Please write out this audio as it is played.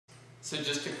So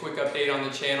just a quick update on the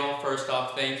channel. First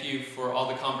off, thank you for all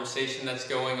the conversation that's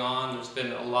going on. There's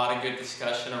been a lot of good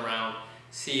discussion around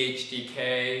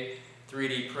CHDK,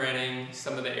 3D printing,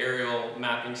 some of the aerial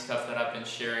mapping stuff that I've been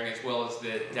sharing, as well as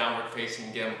the downward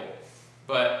facing gimbal.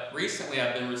 But recently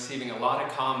I've been receiving a lot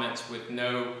of comments with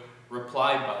no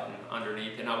reply button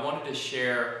underneath, and I wanted to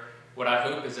share what I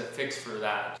hope is a fix for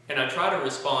that. And I try to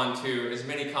respond to as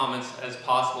many comments as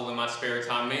possible in my spare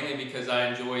time, mainly because I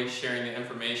enjoy sharing the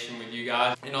information with you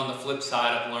guys. And on the flip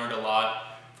side, I've learned a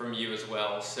lot from you as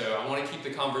well. So I want to keep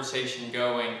the conversation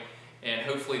going, and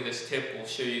hopefully this tip will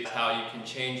show you how you can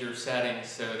change your settings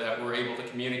so that we're able to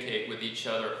communicate with each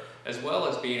other, as well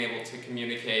as being able to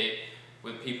communicate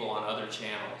with people on other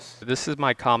channels. This is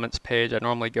my comments page. I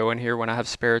normally go in here when I have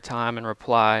spare time and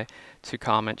reply to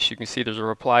comments. You can see there's a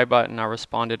reply button. I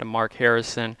responded to Mark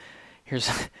Harrison.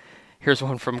 Here's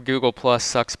one from Google Plus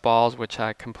sucks balls, which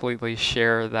I completely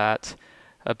share that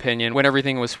opinion when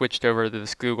everything was switched over to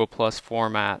this Google Plus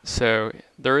format. So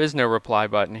there is no reply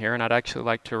button here, and I'd actually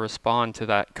like to respond to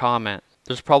that comment.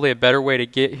 There's probably a better way to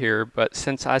get here, but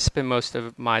since I spend most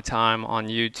of my time on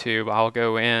YouTube, I'll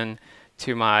go in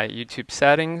to my YouTube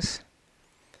settings,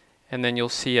 and then you'll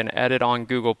see an edit on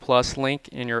Google Plus link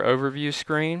in your overview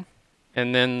screen,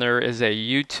 and then there is a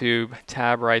YouTube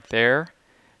tab right there,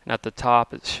 and at the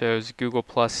top it shows Google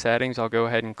Plus settings. I'll go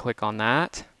ahead and click on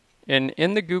that, and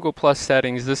in the Google Plus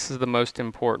settings, this is the most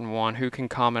important one: who can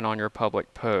comment on your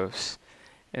public posts.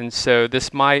 And so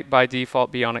this might by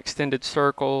default be on extended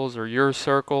circles or your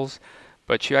circles,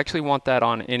 but you actually want that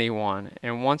on anyone.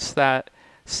 And once that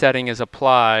setting is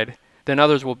applied, then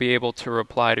others will be able to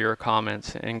reply to your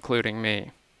comments, including me.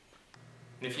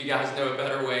 And if you guys know a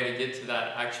better way to get to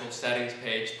that actual settings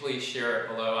page, please share it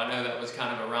below. I know that was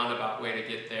kind of a roundabout way to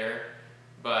get there,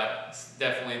 but it's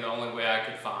definitely the only way I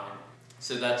could find.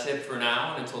 So that's it for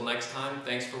now, and until next time,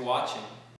 thanks for watching.